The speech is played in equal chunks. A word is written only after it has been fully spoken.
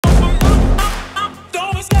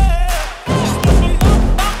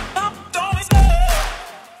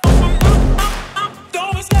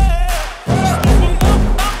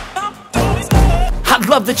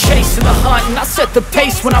love the chase and the hunt, and I set the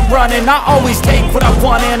pace when I'm running. I always take what I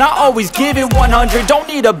want and I always give it 100. Don't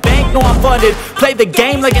need a bank, no I'm funded. Play the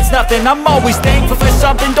game like it's nothing. I'm always thankful for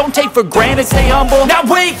something. Don't take for granted, stay humble. Now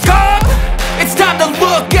wake up! It's time to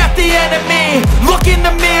look at the enemy. Look in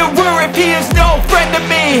the mirror if he is no friend to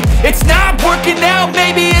me. It's not working out,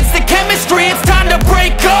 maybe it's the chemistry. It's time to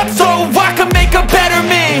break up so I can make a better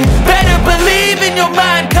me. Better believe in your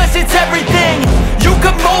mind, cause it's everything. You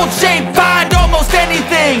can mold, shape, find almost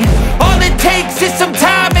anything. All it takes is some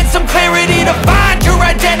time and some clarity to find your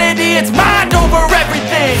identity. It's mind over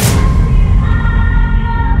everything.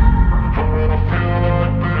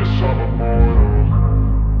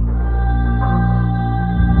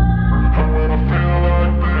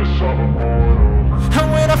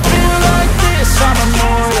 I'm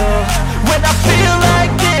immortal. When I feel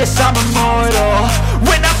like this, I'm immortal.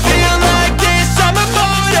 When I feel like this, I'm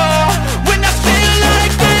immortal. When I feel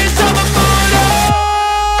like this, I'm immortal.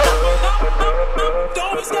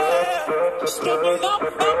 Don't be scared. Just give me up.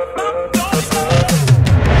 Don't be scared.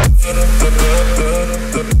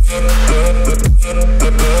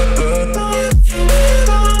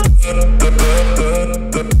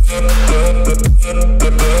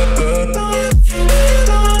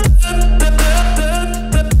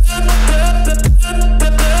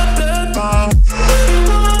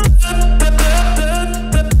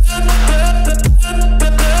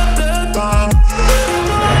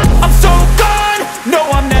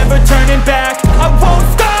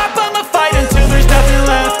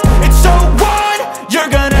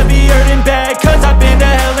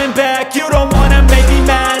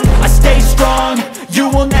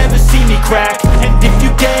 And if you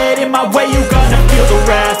get in my way, you gonna feel the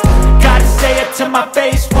wrath. Gotta say it to my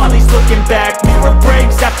face while he's looking back. Mirror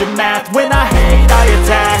breaks after math. When I hate, I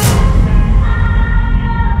attack.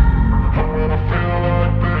 When I feel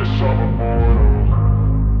like this, I'm immortal.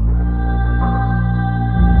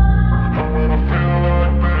 When I feel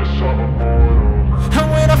like this, I'm immortal.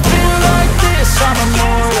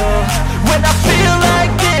 And when I feel like this, I'm immortal. When I feel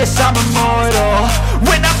like this, I'm immortal.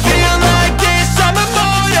 When I feel like this, I'm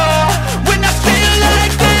immortal. When I feel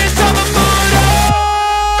like this, I'm immortal.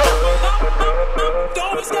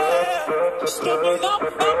 Don't be scared. Just give me up.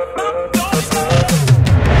 Don't be scared.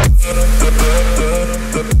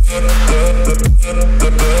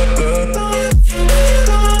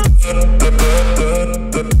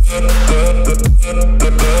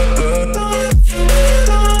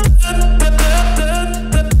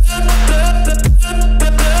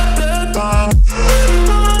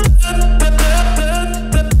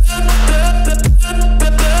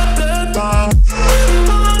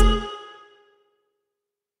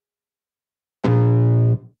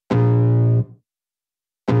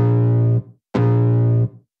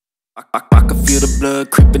 I can feel the blood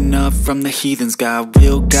creeping up from the heathens. Got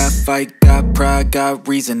will, got fight, got pride, got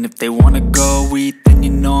reason. If they wanna go eat, then you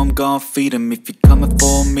know I'm gon' feed them. If you're coming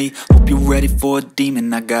for me, hope you're ready for a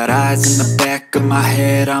demon. I got eyes in the back of my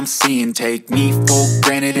head, I'm seeing. Take me for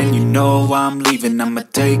granted and you know I'm leaving. I'ma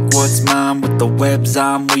take what's mine with the webs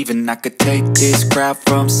I'm weaving. I could take this crowd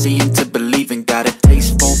from seeing to believing. Got a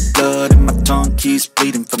taste for blood and my tongue keeps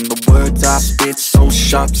bleeding. From the words I spit, so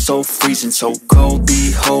sharp, so freezing. So cold,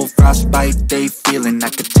 behold, frostbite they feeling. I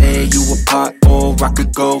could tear you apart or I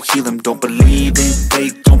could go heal them. Don't believe in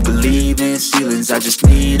fate, don't believe in ceilings. I just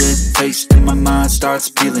need a taste and my mind starts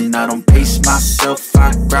peeling. I don't pace myself,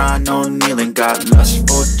 I grind on kneeling. Got lust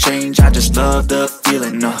for change, I just love the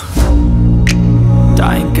feeling.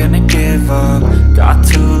 I ain't gonna give up. Got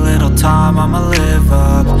too little time, I'ma live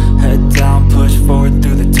up. Head down, push forward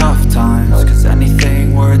through the tough times. Cause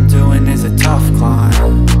anything worth doing is a tough climb.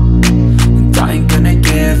 And I ain't gonna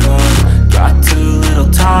give up. Got too little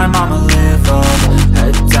time, I'ma live up.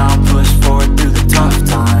 Head down, push forward through the tough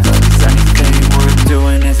times. Cause anything worth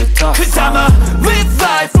doing is a tough climb. Cause I'ma live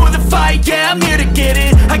life for the fight, yeah, I'm here to get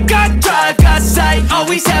it. I got drive, got sight,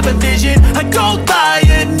 always have a vision. I don't lie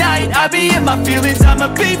at night, I be in my feelings. I'ma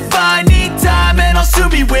be fine, need time and I'll soon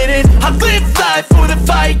be winning. I live life for the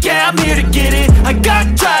fight, yeah, I'm here to get it. I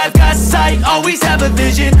got drive, got sight, always have a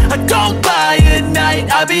vision. I don't lie at night,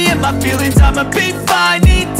 I be in my feelings. I'ma be fine,